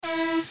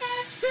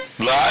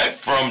Live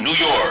from New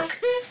York,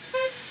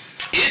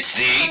 it's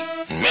the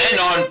Men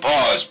on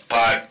Pause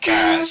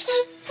podcast.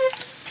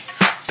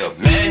 The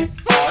Men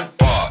on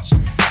Pause.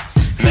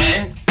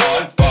 Men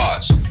on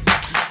Pause.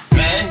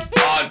 Men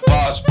on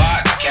Pause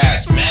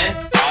podcast.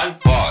 Men on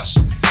Pause.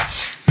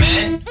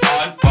 Men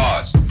on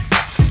Pause.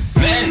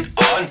 Men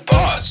on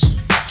Pause.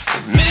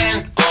 The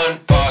Men on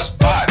Pause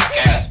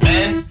podcast.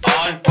 Men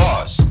on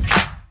Pause.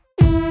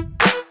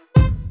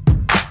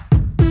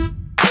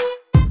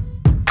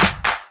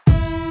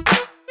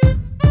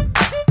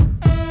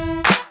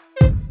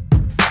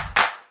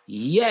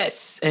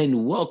 Yes,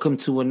 and welcome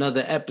to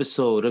another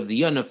episode of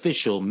the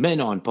unofficial Men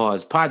on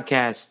Pause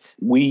podcast.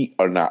 We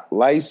are not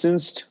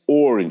licensed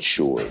or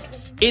insured.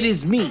 It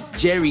is me,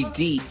 Jerry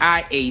D.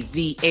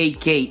 IAZ,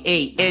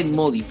 aka N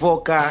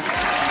Molifoca.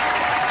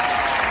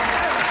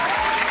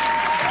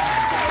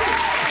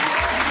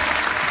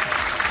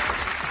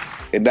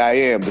 And I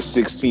am the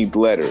 16th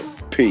letter,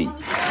 P.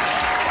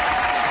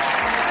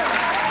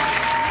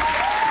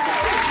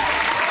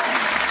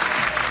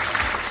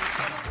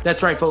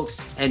 That's right,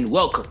 folks, and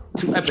welcome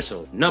to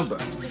episode number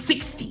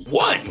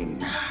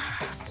 61.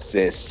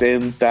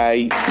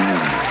 61.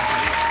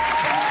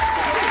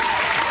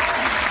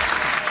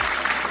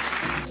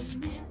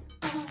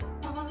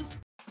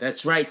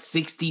 That's right,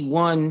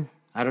 61.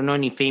 I don't know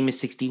any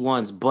famous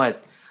 61s,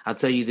 but I'll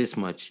tell you this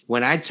much.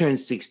 When I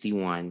turned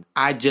 61,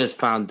 I just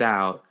found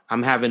out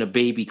I'm having a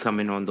baby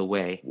coming on the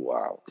way.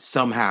 Wow.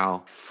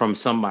 Somehow from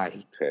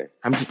somebody. Okay.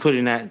 I'm just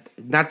putting that,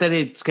 not that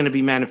it's going to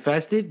be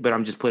manifested, but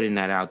I'm just putting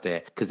that out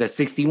there. Because at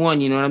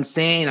 61, you know what I'm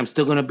saying? I'm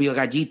still going to be a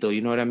gallito,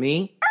 you know what I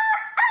mean?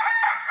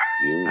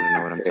 I don't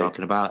know what I'm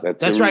talking about.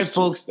 That's right,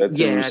 folks. That's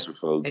a rooster,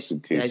 folks,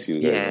 in case you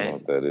guys don't know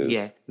what that is.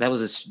 Yeah, that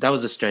was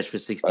a stretch for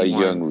 61. A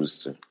young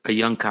rooster. A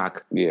young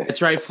cock. Yeah.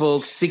 That's right,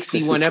 folks.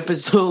 61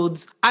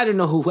 episodes. I don't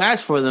know who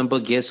asked for them,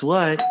 but guess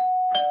what?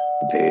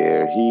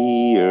 They're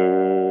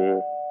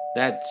here.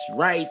 That's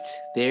right.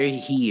 They're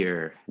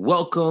here.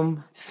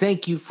 Welcome.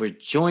 Thank you for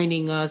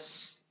joining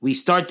us. We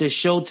start the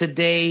show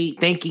today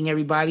thanking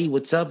everybody.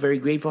 What's up? Very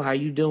grateful. How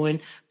you doing?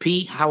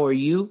 Pete, how are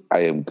you?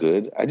 I am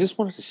good. I just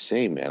wanted to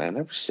say, man, I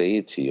never say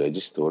it to you. I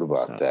just thought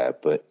about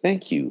that. But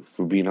thank you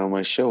for being on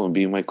my show and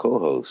being my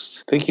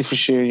co-host. Thank you for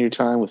sharing your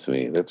time with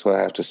me. That's what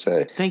I have to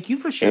say. Thank you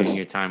for sharing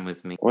your time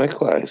with me.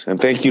 Likewise. And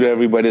thank you to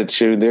everybody that's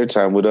sharing their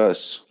time with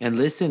us. And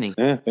listening.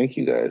 Yeah, thank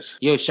you guys.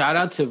 Yo, shout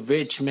out to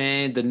Rich,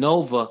 man. The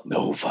Nova.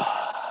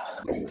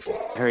 I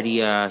heard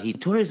he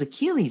tore his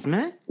Achilles,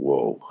 man.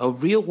 Whoa. A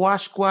real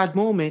Wash Squad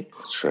moment.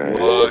 That's right.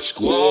 Wash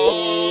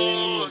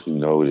Squad. You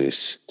know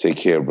this. Take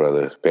care,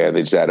 brother.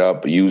 Bandage that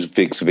up. Use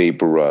Vicks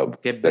Vapor Rub.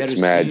 That's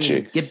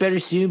magic. Soon. Get better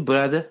soon,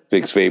 brother.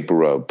 Vicks Vapor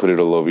Rub. Put it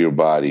all over your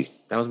body.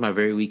 That was my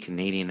very weak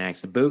Canadian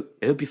accent. I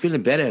hope you're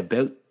feeling better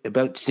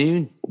about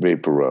soon.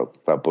 Vapor Rub.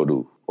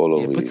 Papodu. All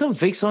over you. Put some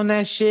Vicks on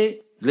that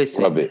shit.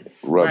 Listen. Rub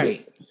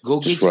it. Go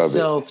get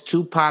yourself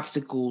 2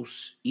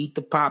 popsicles. Eat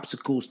the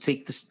popsicles.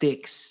 Take the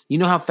sticks. You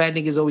know how fat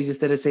niggas always,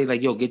 instead of saying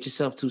like, yo, get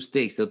yourself 2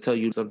 sticks, they'll tell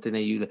you something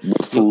that you...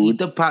 Food. Eat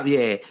the pop,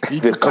 yeah.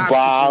 Eat the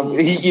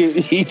kebab. Eat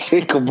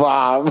your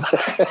kebab.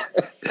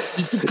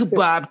 Eat the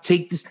kebab.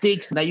 Take the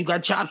sticks. Now you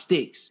got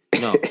chopsticks.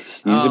 No.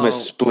 Use them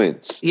as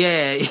splints.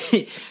 Yeah.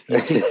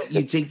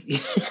 you take...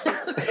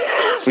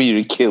 For your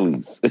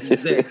Achilles.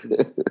 Exactly.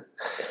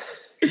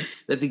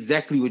 That's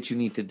exactly what you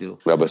need to do.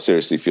 No, but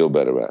seriously, feel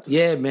better, man.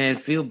 Yeah, man,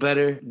 feel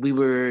better. We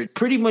were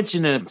pretty much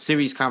in a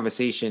serious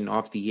conversation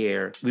off the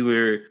air. We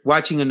were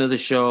watching another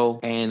show,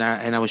 and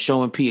I was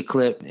showing P a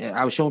clip.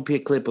 I was showing P a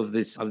clip of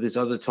this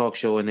other talk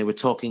show, and they were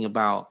talking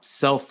about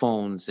cell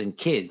phones and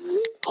kids.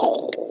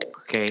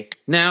 Okay.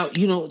 Now,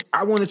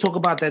 I want to talk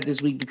about that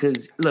this week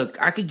because, look,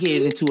 I could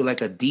get into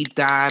like a deep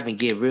dive and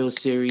get real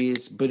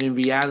serious. But in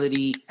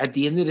reality, at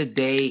the end of the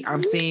day,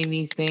 I'm saying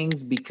these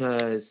things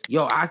because,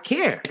 I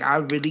care. I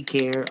really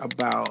care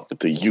about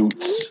the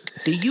youths.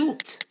 The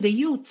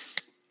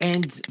youths.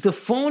 And the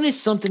phone is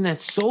something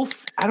that's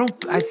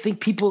I think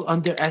people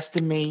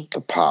underestimate the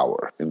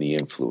power and the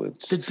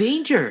influence. The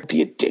danger.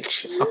 The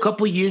addiction. A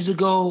couple years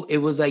ago, it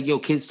was like,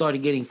 kids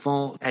started getting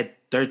phones at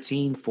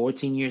 13,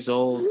 14 years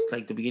old,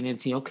 like the beginning of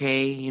teen.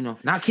 Okay,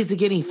 now kids are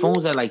getting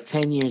phones at like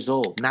 10 years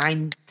old,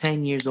 9,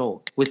 10 years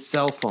old with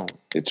cell phone.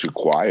 It's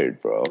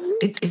required, bro.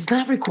 It's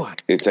not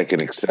required. It's like an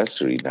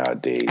accessory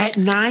nowadays. At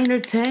 9 or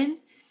 10?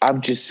 I'm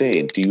just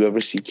saying, do you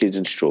ever see kids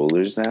in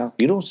strollers now?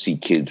 You don't see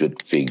kids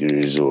with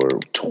figures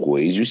or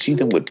toys. You see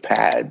them with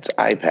pads,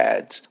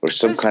 iPads, or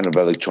some kind of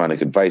electronic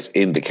device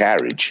in the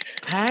carriage.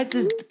 Pads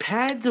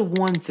are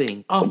one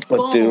thing.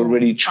 But they're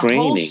already training.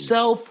 A whole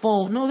cell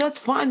phone. No, that's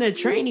fine. They're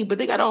training, but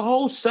they got a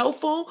whole cell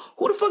phone?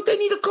 Who the fuck they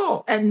need to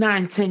call at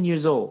 9, 10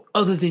 years old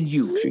other than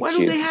you? Why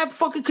don't they have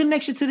fucking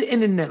connection to the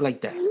internet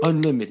like that?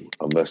 Unlimited.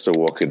 Unless they're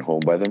walking home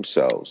by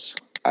themselves.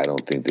 I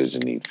don't think there's a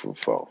need for a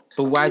phone.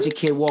 But why is your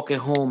kid walking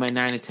home at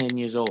 9 or 10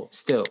 years old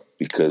still?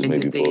 Because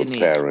maybe both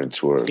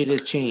parents were... Shit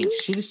has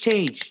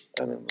changed.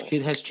 I don't know.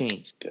 Shit has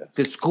changed. Yes.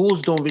 The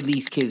schools don't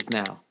release kids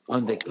now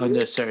under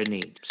a certain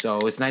age.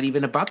 So it's not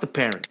even about the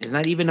parent. It's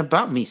not even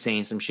about me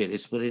saying some shit.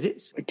 It's what it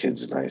is. My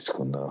kid's in high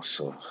school now,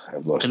 so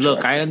I've lost And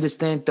look, track. I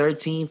understand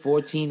 13,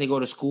 14, they go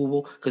to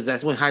school because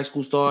that's when high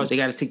school starts. They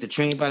got to take the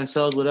train by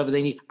themselves, whatever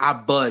they need. I'll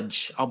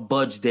budge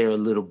there a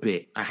little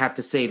bit. I have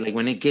to say, like,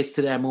 when it gets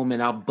to that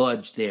moment, I'll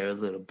budge there a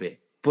little bit.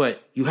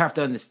 But you have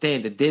to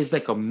understand that there's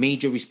like a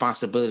major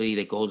responsibility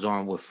that goes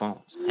on with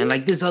phones. And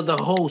like this other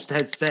host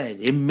had said,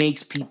 it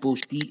makes people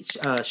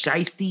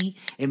shisty.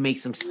 It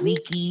makes them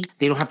sneaky.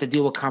 They don't have to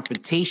deal with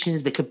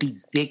confrontations. They could be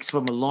dicks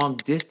from a long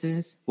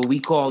distance, what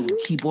we call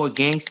keyboard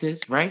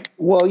gangsters, right?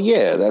 Well,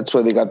 yeah, that's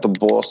why they got the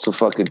balls to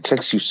fucking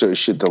text you certain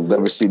shit they'll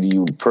never see to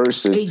you in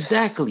person.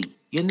 Exactly.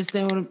 You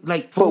understand what I'm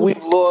like? But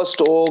we've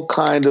lost all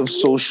kind of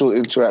social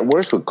interaction.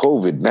 Worse with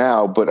COVID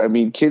now, but I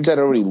mean, kids had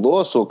already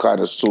lost all kind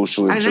of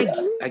social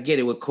interaction. I get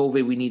it. With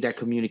COVID, we need that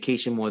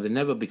communication more than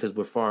ever because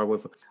we're far away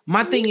from.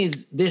 My thing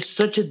is, there's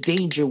such a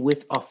danger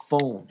with a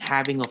phone,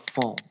 having a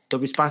phone, the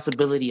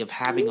responsibility of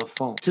having a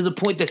phone, to the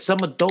point that some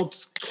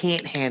adults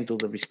can't handle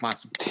the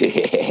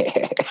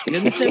responsibility. You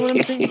understand what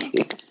I'm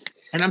saying?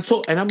 And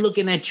I'm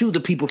looking at you, the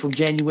people from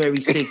January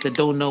 6th that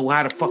don't know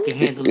how to fucking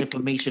handle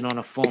information on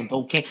a phone.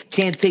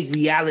 Can't take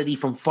reality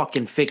from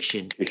fucking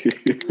fiction. Do you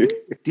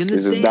understand?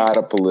 This is not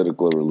a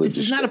political or religious.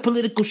 This is not a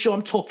political show.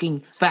 I'm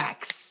talking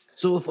facts.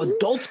 So if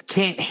adults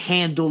can't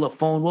handle a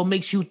phone, what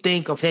makes you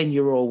think a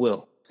 10-year-old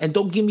will? And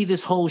don't give me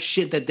this whole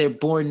shit that they're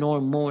born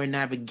knowing more and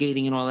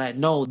navigating and all that.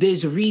 No,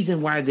 there's a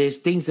reason why there's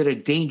things that are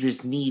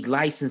dangerous need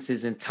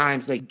licenses and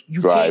times like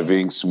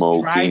driving,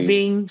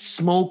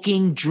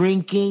 smoking,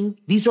 drinking.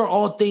 These are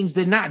all things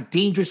that are not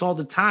dangerous all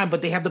the time,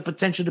 but they have the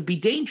potential to be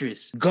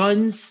dangerous.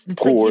 Guns,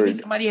 it's like giving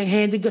somebody a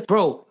handgun.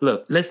 Bro,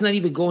 look, let's not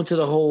even go into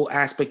the whole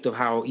aspect of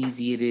how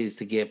easy it is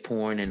to get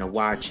porn and to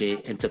watch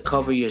it and to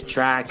cover your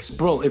tracks.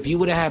 Bro, if you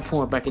would have had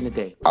porn back in the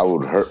day, I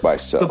would hurt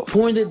myself. The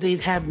porn that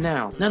they'd have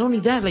now. Not only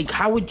that, like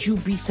how would you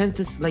be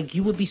like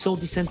you would be so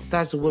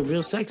desensitized to what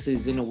real sex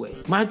is in a way.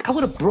 I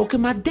would have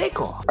broken my dick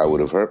off. I would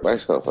have hurt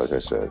myself, like I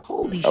said.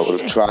 Holy I would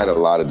have tried a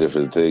lot of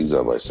different things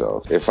on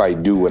myself if I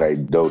knew what I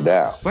know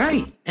now.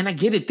 Right. And I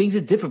get it, things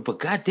are different, but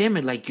goddamn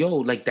it, like, yo,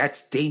 like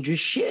that's dangerous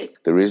shit.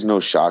 There is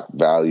no shock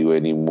value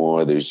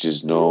anymore. There's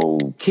just no...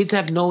 Kids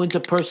have no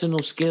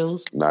interpersonal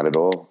skills. Not at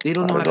all. They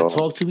don't know how to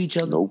talk to each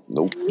other.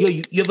 Nope. Yo,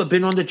 you ever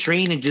been on the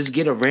train and just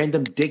get a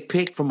random dick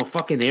pic from a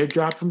fucking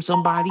airdrop from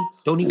somebody?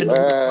 Don't even know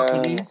what the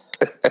fuck it is?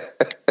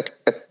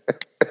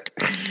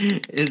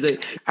 It's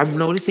like, I'm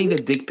noticing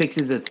that dick pics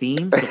is a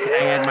theme. So can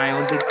I add my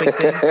own dick pic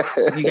thing?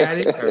 You got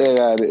it? I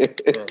got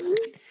it.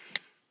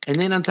 And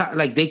then on top,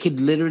 like they could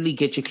literally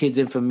get your kid's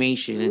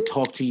information and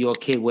talk to your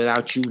kid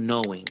without you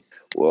knowing.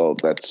 Well,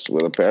 that's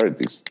where the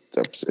parenting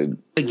steps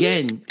in.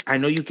 Again, I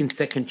know you can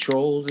set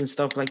controls and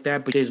stuff like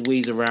that, but there's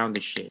ways around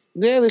this shit.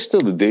 Yeah, there's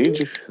still the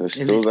danger. There's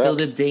still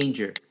the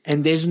danger.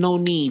 And there's no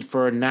need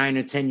for a 9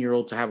 or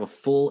 10-year-old to have a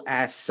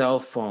full-ass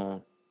cell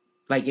phone.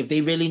 Like, if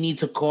they really need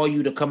to call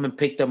you to come and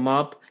pick them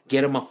up,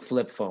 get them a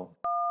flip phone.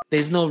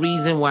 There's no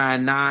reason why a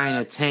 9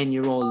 or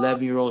 10-year-old,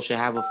 11-year-old should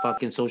have a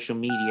fucking social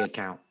media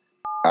account.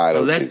 I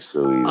don't think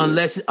so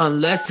either.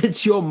 Unless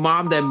it's your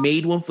mom that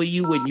made one for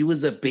you when you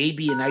was a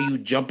baby and now you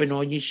jumping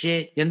on your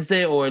shit. You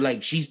understand? Or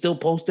like she's still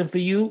posting for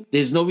you.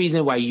 There's no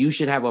reason why you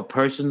should have a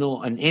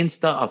personal, an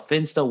Insta, a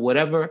Finsta,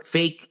 whatever,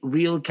 fake,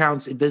 real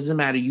accounts. It doesn't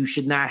matter. You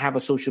should not have a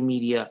social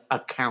media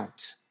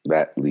account.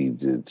 That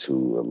leads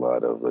into a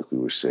lot of, like we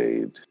were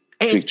saying,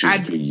 pictures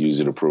being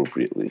used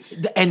appropriately.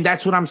 And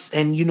that's what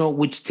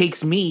which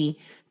takes me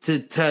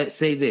to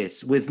say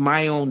this with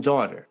my own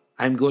daughter.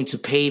 I'm going to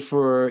pay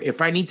for,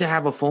 if I need to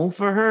have a phone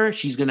for her,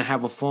 she's going to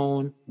have a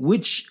phone,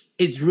 which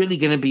it's really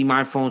going to be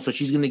my phone. So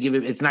she's going to give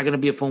it, it's not going to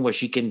be a phone where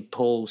she can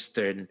post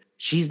and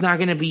she's not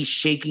going to be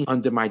shaking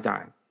under my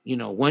dime. You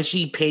know, once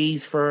she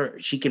pays for,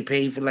 she can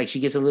pay for, like, she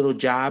gets a little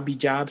job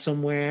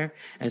somewhere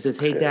and says,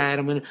 hey,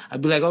 Dad,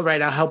 I'd be like, all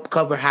right, I'll help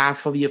cover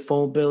half of your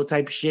phone bill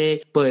type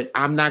shit, but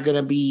I'm not going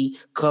to be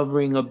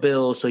covering a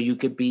bill so you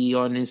could be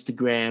on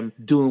Instagram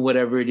doing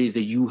whatever it is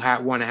that you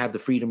want to have the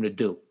freedom to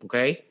do.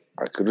 Okay.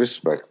 I could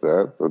respect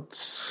that.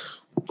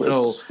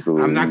 So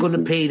I'm not going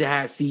to pay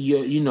to see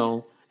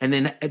your, and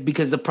then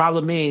because the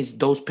problem is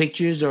those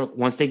pictures are,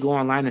 once they go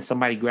online and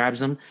somebody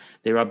grabs them,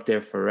 they're up there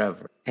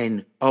forever.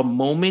 And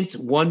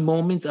one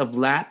moment of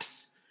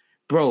lapse,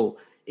 bro,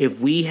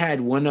 if we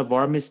had one of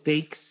our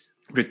mistakes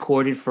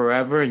recorded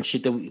forever and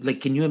shit that we,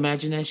 like, can you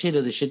imagine that shit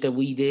or the shit that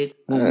we did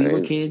when we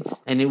were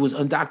kids and it was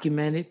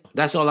undocumented?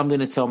 That's all I'm going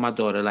to tell my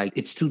daughter. Like,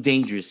 it's too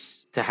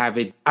dangerous to have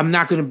it. I'm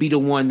not going to be the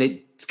one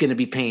that's going to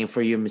be paying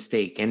for your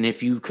mistake. And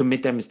if you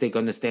commit that mistake,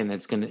 understand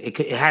that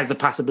it has the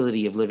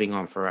possibility of living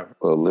on forever.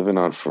 Well, living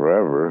on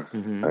forever.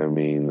 Mm-hmm. I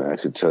mean, I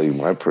could tell you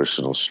my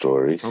personal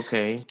story.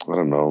 Okay. I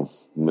don't know,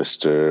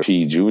 Mr.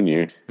 P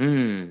Jr.,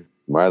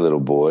 my little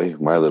boy,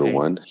 my little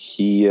one,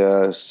 he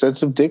sent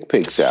some dick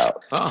pics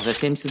out. Oh, that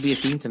seems to be a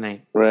theme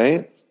tonight.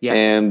 Right? Yeah.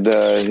 And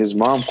his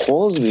mom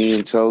calls me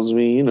and tells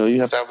me, you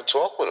have to have a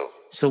talk with him.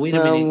 So wait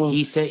a minute.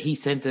 He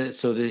sent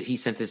this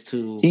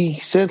to. He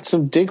sent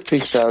some dick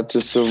pics out to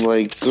some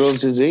like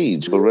girls his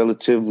age, but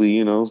relatively,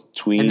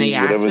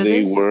 tweens, whatever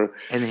they were.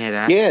 And they had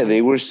asked. Yeah,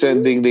 they were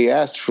sending. They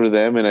asked for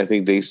them, and I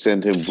think they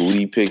sent him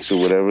booty pics or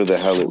whatever the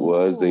hell it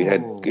was. It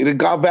had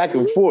gone back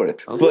and forth.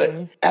 Okay. But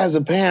as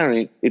a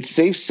parent, it's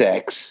safe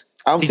sex.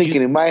 I'm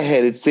thinking in my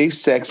head, it's safe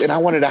sex, and I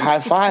wanted to high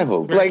five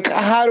him. Like,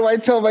 how do I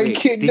tell my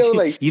kid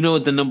no? You know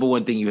what the number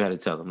one thing you had to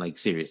tell them? Like,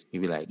 serious.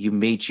 You'd be like, you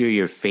made sure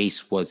your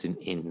face wasn't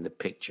in the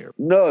picture.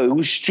 No, it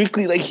was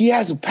strictly like he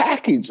has a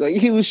package. Like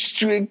he was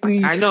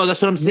strictly. I know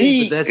that's what I'm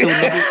saying. But that's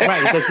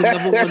the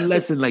number one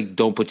lesson. Like,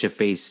 don't put your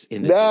face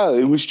in the. No,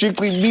 it was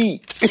strictly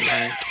meat.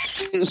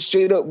 It was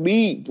straight up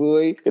meat,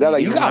 boy. And I'm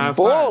like, you got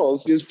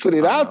balls. Just put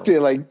it out there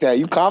like that.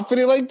 You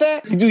confident like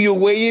that? You do your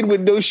weigh in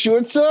with no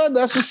shorts on?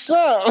 That's what's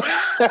up.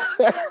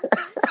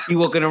 You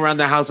walking around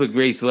the house with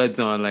gray sweats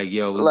on, like,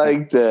 yo,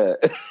 like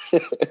that.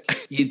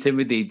 He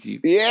intimidates you.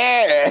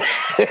 Yeah.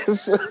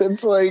 So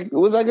it's like,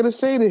 what was I gonna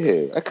say to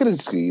him? I couldn't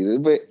see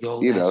it, but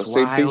that's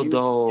same wild, thing.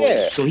 Though.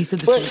 Yeah. So he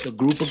sent it to a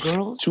group of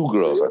girls? 2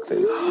 girls, I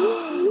think.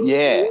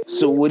 Yeah.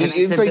 So what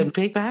he sent them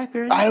pic back?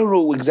 I don't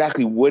know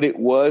exactly what it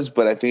was,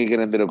 but I think it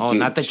ended up. Oh,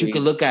 not that changed. You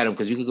could look at him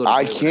because you could go.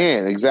 I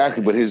can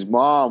exactly, but his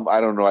mom,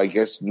 I don't know. I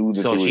guess knew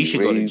that. So she should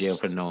go to jail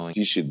for knowing.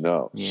 She should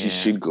know. Yeah. She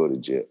should go to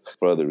jail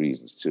for other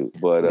reasons too.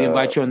 But we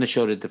invite you on the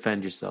show to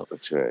defend yourself.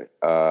 That's right.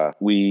 But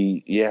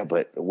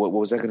what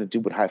was I going to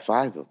do but high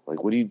five him?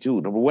 Like, what do you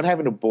do? Number one,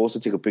 having the balls to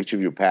take a picture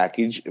of your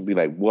package and be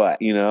like,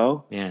 what?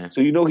 Yeah.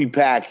 So he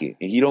packing,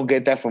 and he don't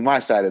get that from my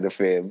side of the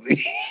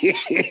family.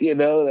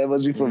 That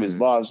must be from his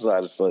mom's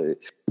side. So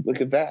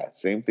look at that.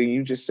 Same thing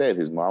you just said.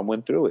 His mom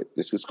went through it.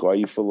 This could scar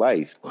you for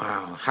life.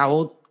 Wow.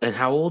 How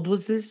old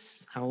was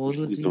this? How old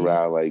was he? He was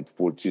around like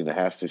 14 and a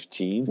half,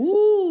 15.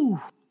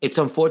 Ooh. It's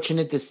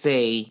unfortunate to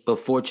say, but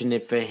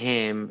fortunate for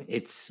him,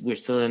 we're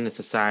still in a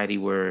society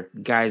where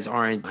guys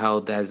aren't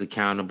held as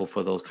accountable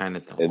for those kind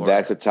of things. And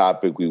that's a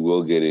topic we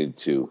will get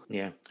into.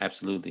 Yeah,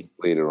 absolutely.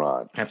 Later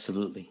on.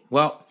 Absolutely.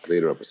 Well,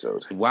 later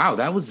episode. Wow,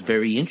 that was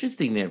very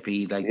interesting there,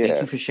 P. Like, thank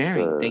you for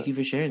sharing. Thank you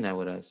for sharing that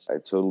with us. I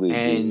totally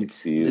agree.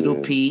 And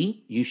little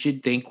P, you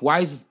should think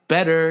wise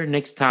better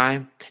next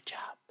time. Good job.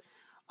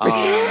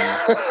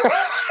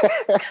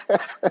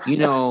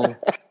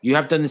 You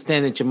have to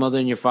understand that your mother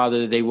and your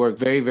father, they work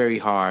very, very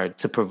hard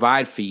to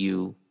provide for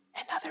you.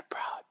 And now they're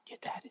proud. Your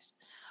dad is.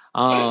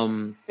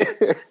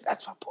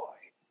 That's my boy.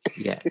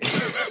 Yeah.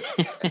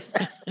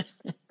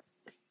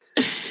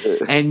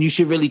 And you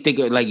should really think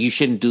you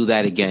shouldn't do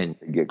that again.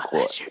 Get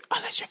caught.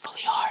 Unless you're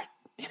fully hard.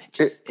 And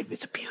if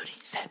it's a beauty,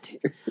 send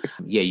it.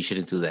 Yeah, you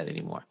shouldn't do that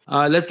anymore.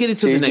 Let's get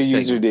into the next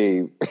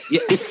username.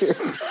 Yeah.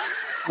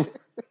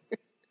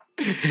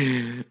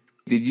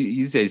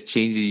 You said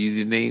change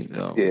your username?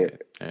 Oh, yeah. Okay.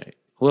 All right.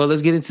 Well,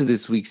 let's get into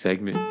this week's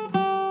segment.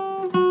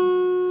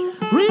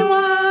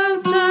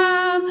 Rewind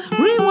time,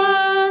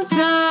 rewind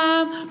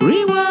time,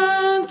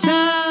 rewind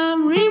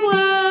time,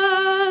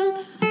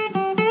 rewind.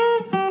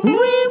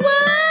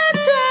 Rewind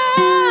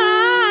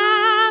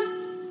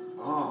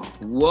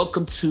time.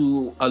 Welcome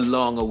to a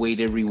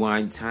long-awaited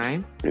rewind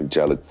time.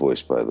 Angelic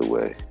voice, by the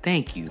way.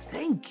 Thank you.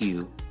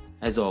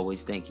 As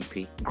always, thank you,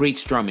 Pete. Great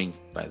strumming,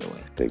 by the way.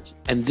 Thank you.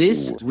 And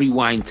this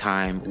rewind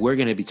time, we're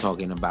going to be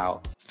talking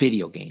about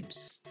video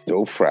games.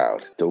 Don't frown.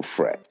 Don't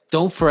fret.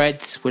 Don't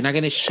fret. We're not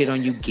going to shit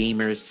on you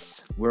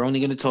gamers. We're only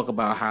going to talk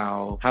about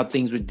how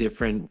things were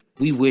different.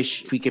 We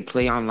wish we could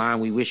play online.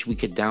 We wish we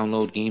could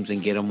download games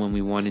and get them when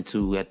we wanted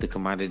to at the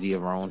commodity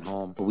of our own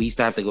home. But we used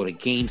to have to go to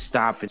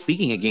GameStop. And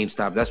speaking of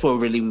GameStop, that's what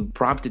really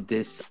prompted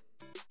this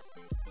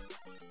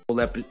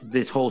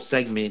whole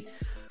segment.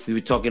 We were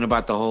talking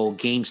about the whole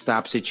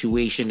GameStop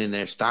situation and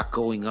their stock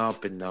going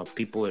up and the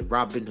people at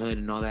Robinhood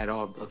and all that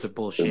other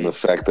bullshit. And the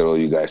fact that all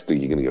you guys think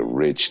you're going to get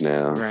rich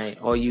now. Right.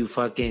 All you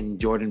fucking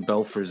Jordan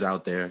Belforts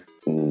out there.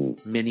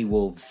 Mini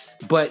wolves.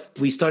 But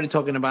we started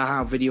talking about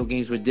how video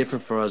games were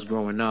different for us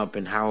growing up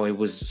and how it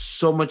was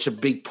so much a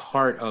big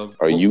part of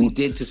we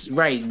did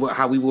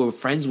how we were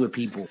friends with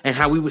people and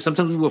how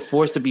sometimes we were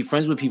forced to be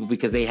friends with people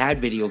because they had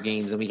video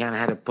games and we kind of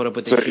had to put up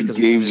with certain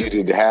games you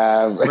didn't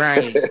have.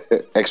 Right.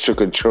 Extra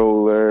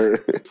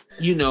controller.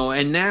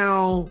 And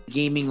now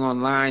gaming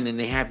online and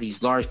they have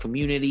these large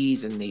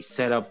communities and they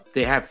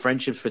have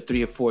friendships for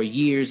 3 or 4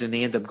 years and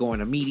they end up going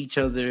to meet each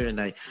other and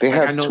they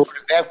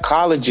have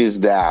colleges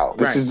now.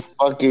 This is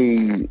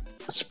fucking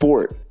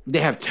sport. They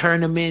have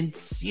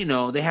tournaments,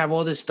 they have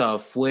all this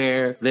stuff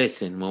where,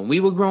 listen, when we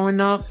were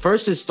growing up,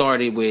 first it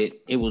started with,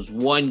 it was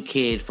one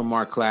kid from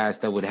our class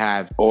that would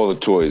have all the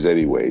toys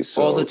anyway.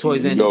 So all the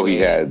toys anyway. He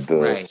had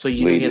the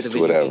latest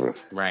whatever.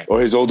 Right. Or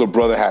his older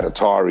brother had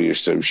Atari or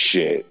some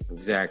shit.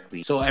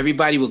 Exactly. So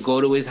everybody would go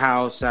to his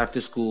house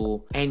after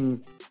school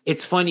and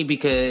it's funny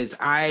because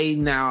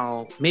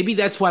maybe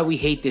that's why we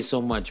hate this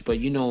so much, but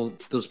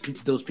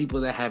those people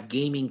that have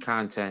gaming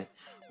content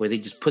where they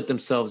just put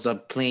themselves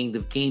up playing the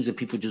games and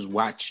people just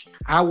watch.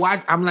 I'm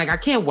like, I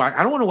can't watch.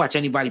 I don't want to watch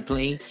anybody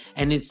playing.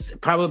 And it's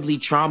probably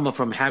trauma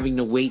from having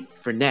to wait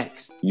for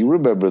next. You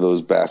remember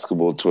those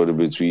basketball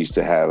tournaments we used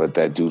to have at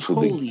that dude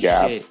from the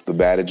Gap, the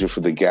manager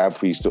for the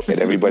Gap, and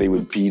everybody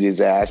would beat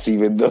his ass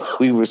even though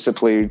we were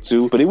player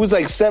 2. But it was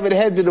like 7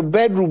 heads in a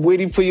bedroom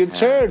waiting for your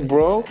turn,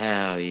 bro.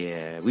 Hell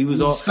yeah. We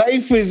was all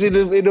ciphers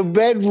in a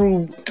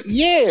bedroom.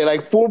 Yeah,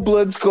 like 4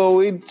 bloods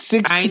going,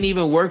 6. I ain't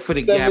even work for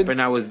the Gap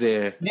and I was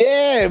there.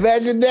 Yeah,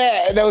 imagine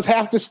that. And that was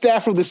half the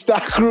staff from the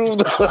stock room.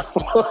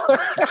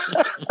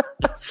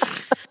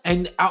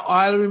 And all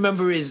I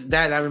remember is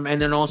that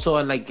and then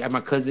also like at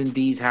my cousin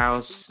D's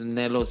house, and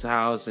Nelo's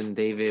house, and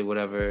David,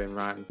 whatever, and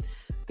Ron,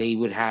 they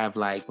would have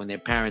like when their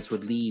parents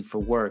would leave for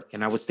work,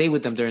 and I would stay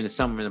with them during the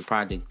summer in the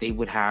project. They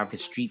would have the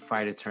Street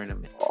Fighter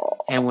tournament,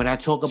 and when I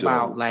talk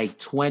about like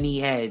 20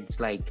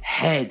 heads, like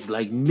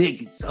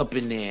niggas up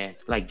in there,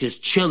 like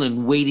just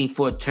chilling, waiting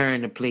for a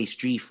turn to play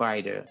Street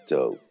Fighter.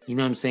 Dope. You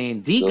know what I'm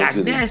saying? D got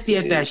nasty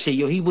at that shit,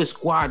 yo. He would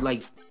squad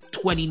like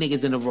 20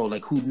 niggas in a row.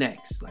 Like who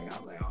next? Like I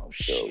was like, oh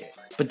shit.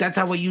 But that's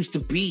how it used to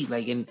be.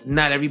 Like, and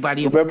not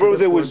everybody. Remember,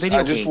 there was.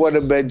 I just want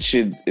to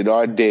mention in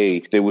our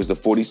day there was the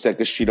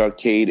 42nd Street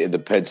Arcade and the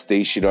Penn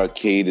Station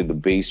Arcade in the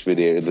basement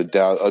there, in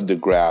the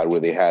underground where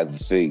they had the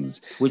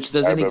things, which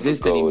doesn't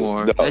exist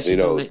anymore. No, they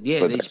don't. Yeah,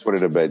 but I just wanted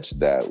to mention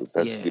that.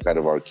 That's the kind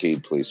of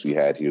arcade place we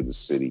had here in the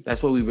city.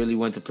 That's where we really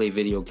went to play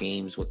video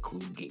games with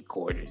get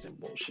quarters and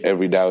bullshit.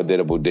 Every now and then,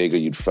 a bodega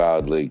you'd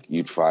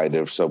find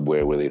there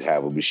somewhere where they'd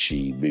have a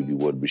machine, maybe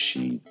one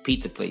machine.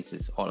 Pizza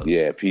places, all of them.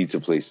 Yeah, pizza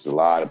places. A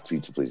lot of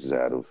pizza places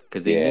out of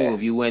because they knew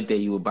if you went there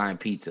you were buying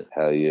pizza.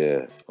 Hell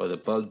yeah. Or the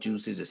bug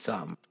juices or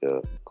something.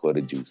 Yeah,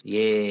 quarter juice.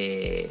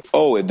 Yeah.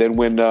 Oh, and then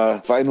when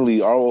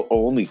finally our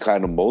only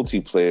kind of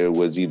multiplayer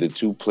was either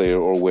 2-player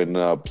or when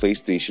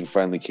PlayStation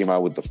finally came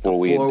out with the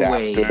 4-way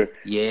adapter.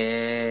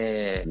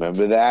 Yeah.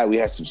 Remember that? We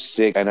had some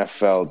sick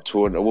NFL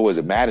tournament. What was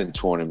it? Madden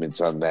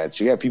tournaments on that.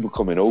 So you had people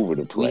coming over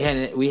to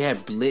play. We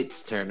had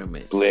Blitz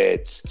tournaments.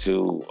 Blitz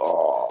too.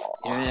 Oh.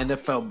 Yeah,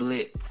 NFL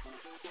Blitz.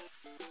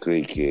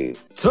 Great game.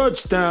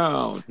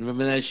 Touchdown.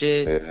 Remember that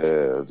shit?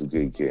 Yeah, that's a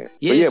great game.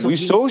 Yeah, but we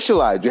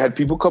socialized. We had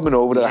people coming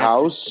over to the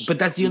house. But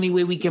that's the only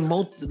way we can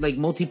multiplayer.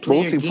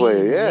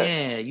 Multiplayer,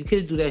 yeah. You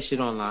couldn't do that shit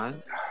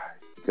online.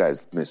 You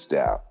guys missed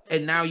out.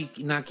 And now you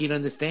can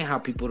understand how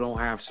people don't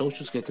have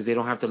social skills because they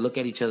don't have to look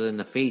at each other in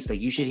the face. Like,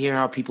 you should hear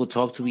how people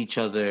talk to each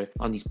other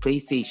on these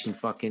PlayStation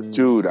fucking...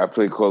 Dude, I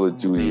play Call of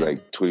Duty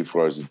like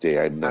 24 hours a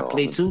day. I know. I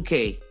play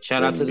 2K.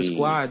 Shout out to the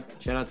squad.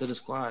 Shout out to the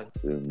squad.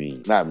 They're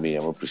mean. Not me.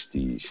 I'm a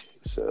Prestige.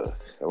 So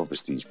I'm a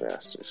Prestige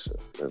master. So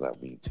they're not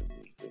mean to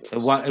me.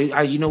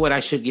 You know what? I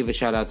should give a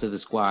shout out to the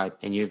squad.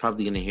 And you're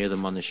probably going to hear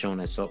them on the show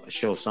at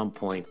some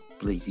point.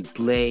 Blazy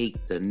Blake,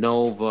 The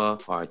Nova,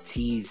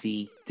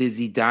 Arteezy,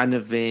 Dizzy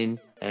Donovan,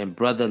 and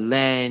Brother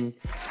Len.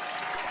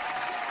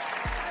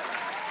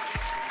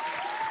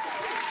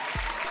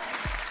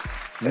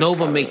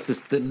 Nova makes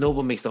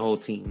the whole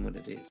team what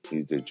it is.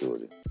 He's their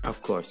Jordan.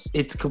 Of course.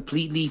 It's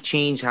completely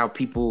changed how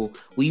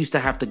we used to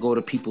have to go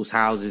to people's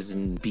houses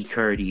and be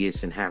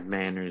courteous and have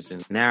manners,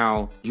 and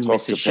now you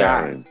miss a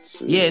shot.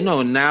 Parents. Yeah,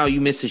 no, now you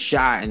miss a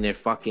shot and they're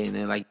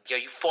like, yo,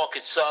 you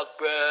fucking suck,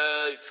 bro.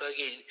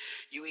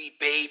 You eat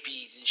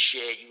babies and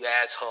shit, you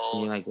asshole.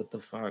 And you're like, what the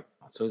fuck?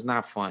 So it's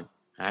not fun.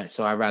 All right,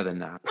 so I'd rather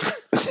not.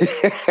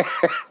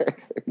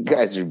 You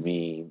guys are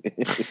mean.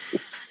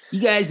 You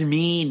guys are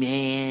mean,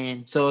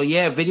 man. So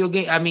yeah, video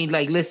game. I mean,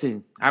 like,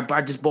 listen, I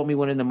just bought me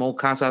one in the mall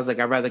console. I was like,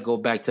 I'd rather go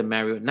back to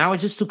Mario. Now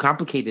it's just too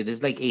complicated.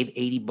 There's like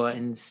 80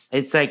 buttons.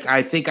 It's like,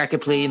 I think I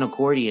could play an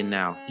accordion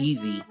now.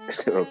 Easy.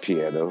 Or a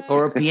piano.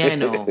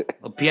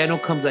 A piano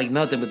comes like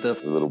nothing with the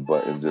little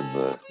buttons in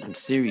the... I'm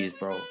serious,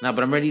 bro. No,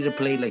 but I'm ready to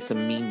play like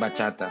some mean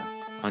bachata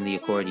on the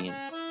accordion.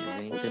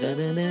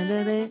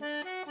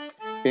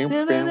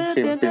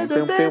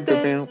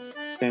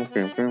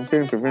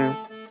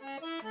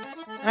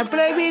 I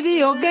play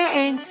video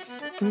games.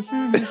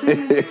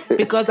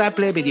 Because I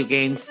play video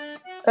games.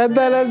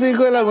 Hasta las 5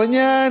 de la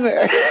mañana.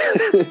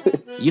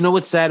 You know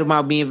what's sad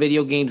about me in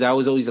video games? I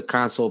was always a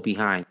console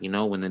behind. You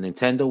know, when the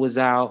Nintendo was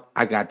out,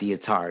 I got the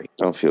Atari.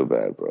 Don't feel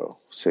bad, bro.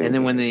 Same and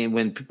then when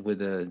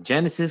the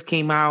Genesis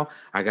came out,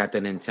 I got the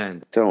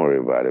Nintendo. Don't worry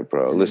about it,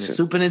 bro. Listen. The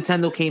Super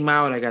Nintendo came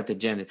out, I got the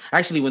Genesis.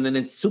 Actually, when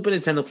the Super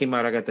Nintendo came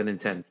out, I got the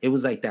Nintendo. It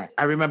was like that.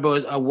 I remember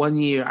one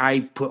year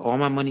I put all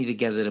my money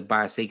together to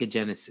buy a Sega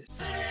Genesis.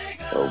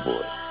 Oh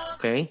boy.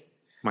 Okay.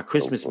 My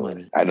Christmas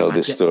money. I know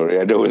this story.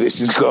 I know where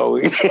this is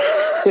going.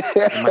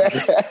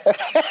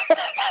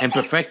 And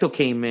Perfecto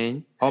came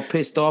in, all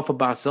pissed off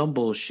about some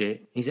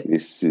bullshit. He said,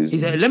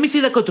 let me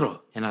see the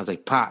control. And I was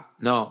like, Pop,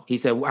 no.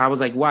 I was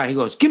like, why? He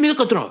goes, give me the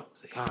control. I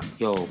was like,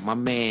 yo, my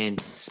man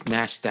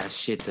smashed that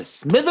shit to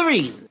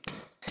smithereens.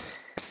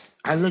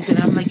 I looked at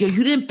him, I'm like, yo,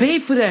 you didn't pay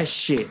for that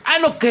shit. I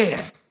don't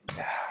care.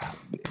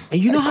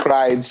 And you know I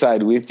cry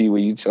inside with you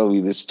when you told me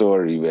this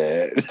story,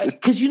 man.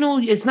 Because, you know,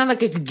 it's not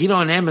like I could get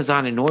on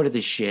Amazon and order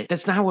this shit.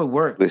 That's not how it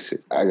works. Listen,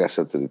 I got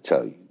something to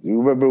tell you. You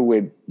remember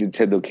when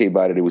Nintendo came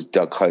out and it was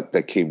Duck Hunt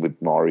that came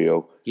with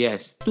Mario?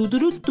 Yes.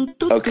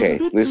 Okay,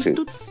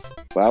 listen.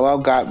 Wow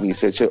got me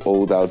such an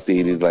old,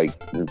 outdated like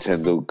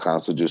Nintendo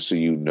console. Just so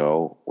you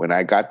know, when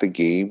I got the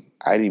game,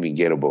 I didn't even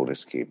get a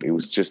bonus game. It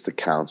was just the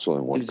console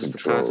and one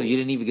controller. You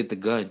didn't even get the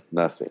gun.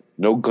 Nothing.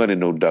 No gun and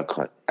no duck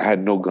hunt. I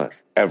had no gun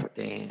ever.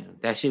 Damn,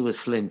 that shit was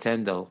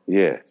Flintendo.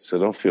 Yeah, so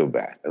don't feel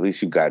bad. At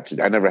least you got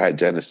to. I never had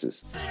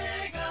Genesis.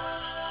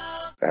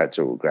 I had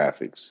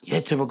TurboGrafx. You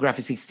had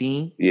TurboGrafx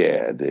 16?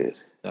 Yeah, I did.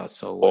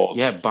 So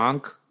you had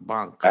Bonk?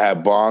 I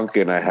had Bonk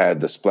and I had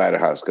the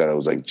Splatterhouse guy that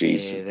was like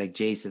Jason. Yeah, like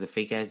Jason, the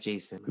fake ass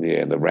Jason. Yeah,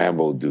 and the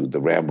Rambo dude, the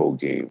Rambo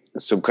game.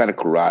 Some kind of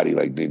karate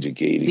like Ninja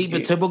Gaiden. See,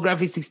 but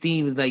TurboGrafx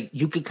 16 was like,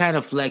 you could kind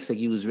of flex like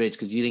you was rich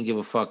because you didn't give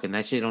a fuck, and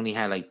that shit only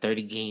had like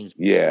 30 games.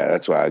 Yeah,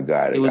 that's why I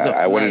got it.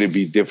 I wanted to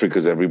be different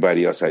because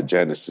everybody else had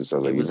Genesis. I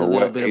was like, you know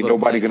what? Ain't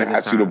nobody going to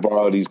ask you to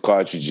borrow these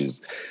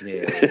cartridges.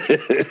 Yeah.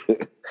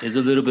 There's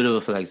a little bit of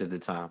a flex at the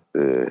time.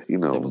 You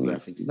know me.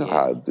 You know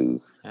how I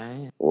do.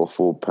 Or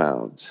 4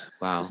 pounds.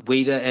 Wow.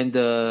 Way to end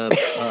the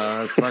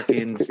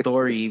fucking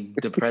story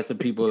depressing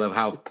people of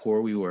how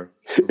poor we were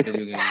for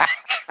video games.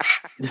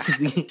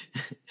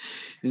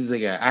 This is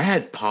like I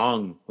had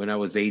Pong when I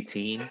was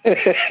 18.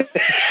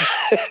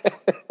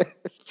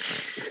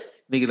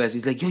 Nigga,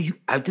 he's like, yo,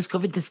 I've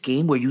discovered this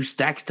game where you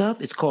stack stuff.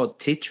 It's called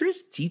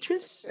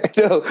Tetris?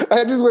 No,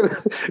 I just want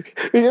to.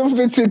 You ever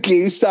been to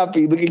GameStop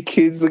and you look at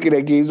kids looking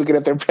at games, looking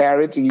at their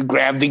parents, and you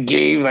grab the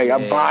game like,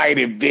 I'm buying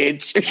it,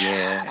 bitch.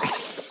 Yeah.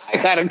 I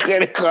got a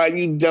credit card,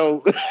 you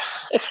don't.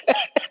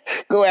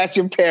 Go ask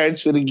your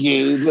parents for the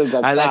game. Look,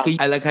 I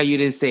like how you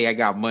didn't say I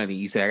got money.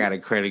 You said I got a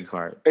credit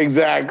card.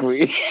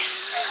 Exactly.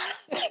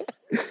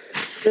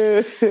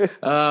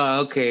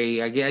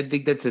 Okay. I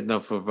think that's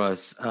enough of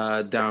us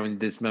down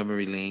this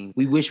memory lane.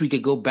 We wish we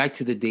could go back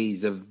to the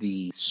days of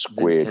the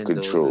squared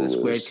controllers. The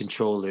squared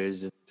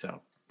controllers.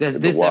 So this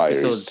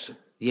episode's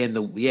with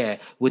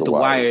the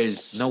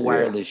wires, no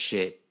wireless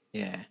shit.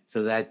 Yeah.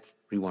 So that's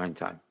rewind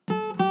time.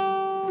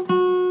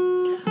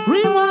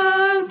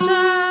 Rewind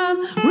time,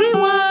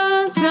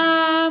 rewind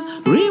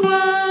time,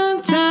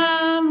 rewind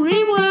time,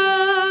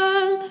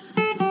 rewind.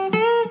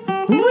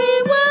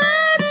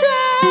 Rewind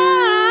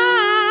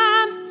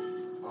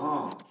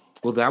time.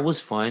 Well, that was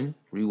fun.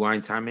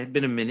 Rewind time. It had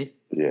been a minute.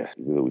 Yeah,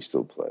 we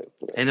still play.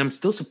 And I'm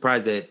still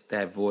surprised at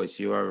that voice.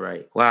 You are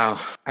right. Wow.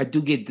 I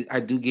do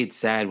get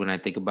sad when I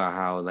think about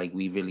how like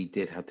we really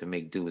did have to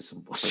make do with some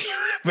bullshit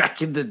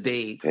back in the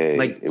day.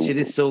 Hey, shit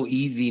is so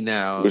easy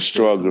now. We're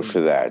stronger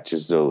for that.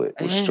 Just know it.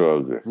 We're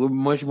stronger. We're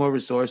much more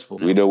resourceful.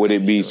 We know what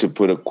it means to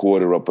put a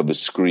quarter up on the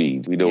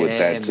screen. We know what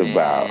that's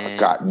about. I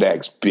got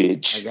next,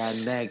 bitch. I got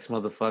next,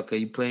 motherfucker.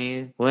 You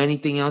playing? Well,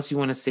 anything else you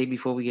want to say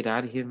before we get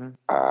out of here, man?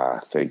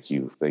 Thank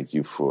you. Thank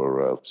you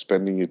for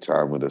spending your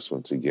time with us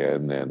once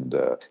again. And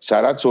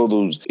shout out to all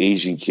those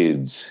Asian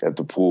kids at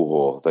the pool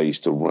hall that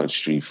used to run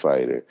Street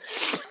Fighter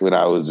when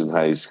I was in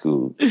high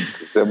school.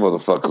 Them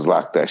motherfuckers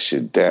locked that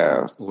shit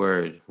down.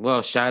 Word.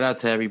 Well, shout out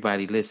to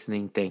everybody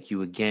listening. Thank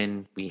you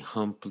again. We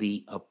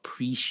humbly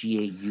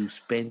appreciate you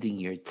spending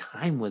your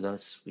time with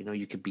us. We know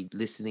you could be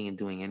listening and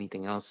doing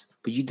anything else,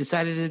 but you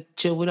decided to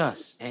chill with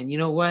us. And you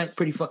know what?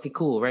 Pretty fucking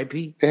cool, right,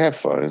 Pete? They have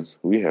fun.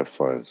 We have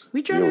fun.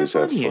 We try to have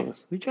fun here.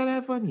 We try to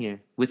have fun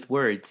here with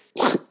words.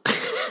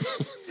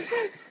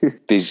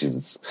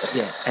 Visions.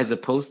 Yeah, as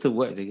opposed to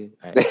what? Right.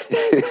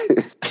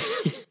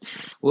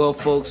 Well,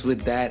 folks,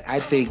 with that, I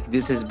think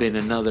this has been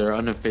another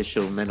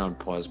unofficial Men on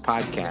Pause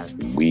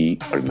podcast. We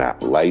are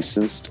not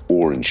licensed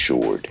or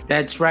insured.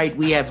 That's right.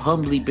 We have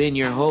humbly been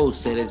your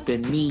hosts. It has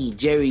been me,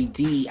 Jerry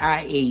D,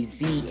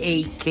 IAZ,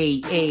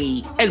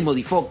 a.k.a. El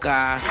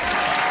Modifoca.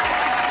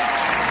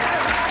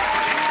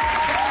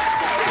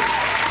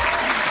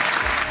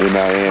 And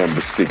I am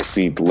the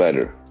 16th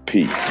letter,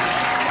 P.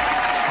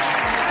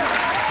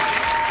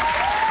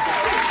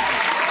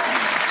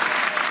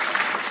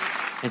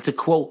 And to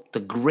quote the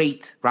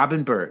great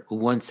Robin Bird, who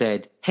once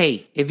said,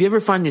 hey, if you ever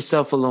find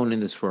yourself alone in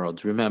this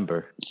world,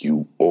 remember,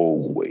 you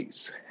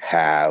always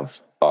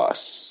have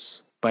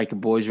us. Biker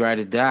boys ride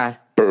or die.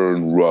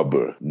 Burn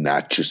rubber,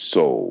 not your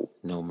soul.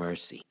 No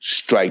mercy.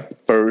 Strike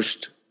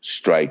first,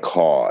 strike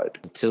hard.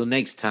 Until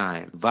next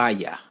time,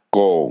 vaya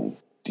con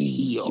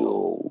Dios.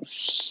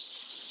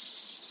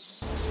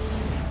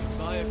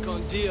 Vaya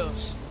con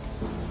Dios.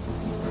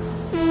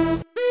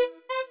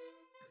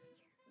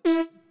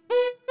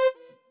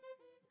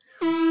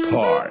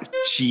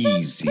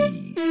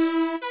 Parcheesi.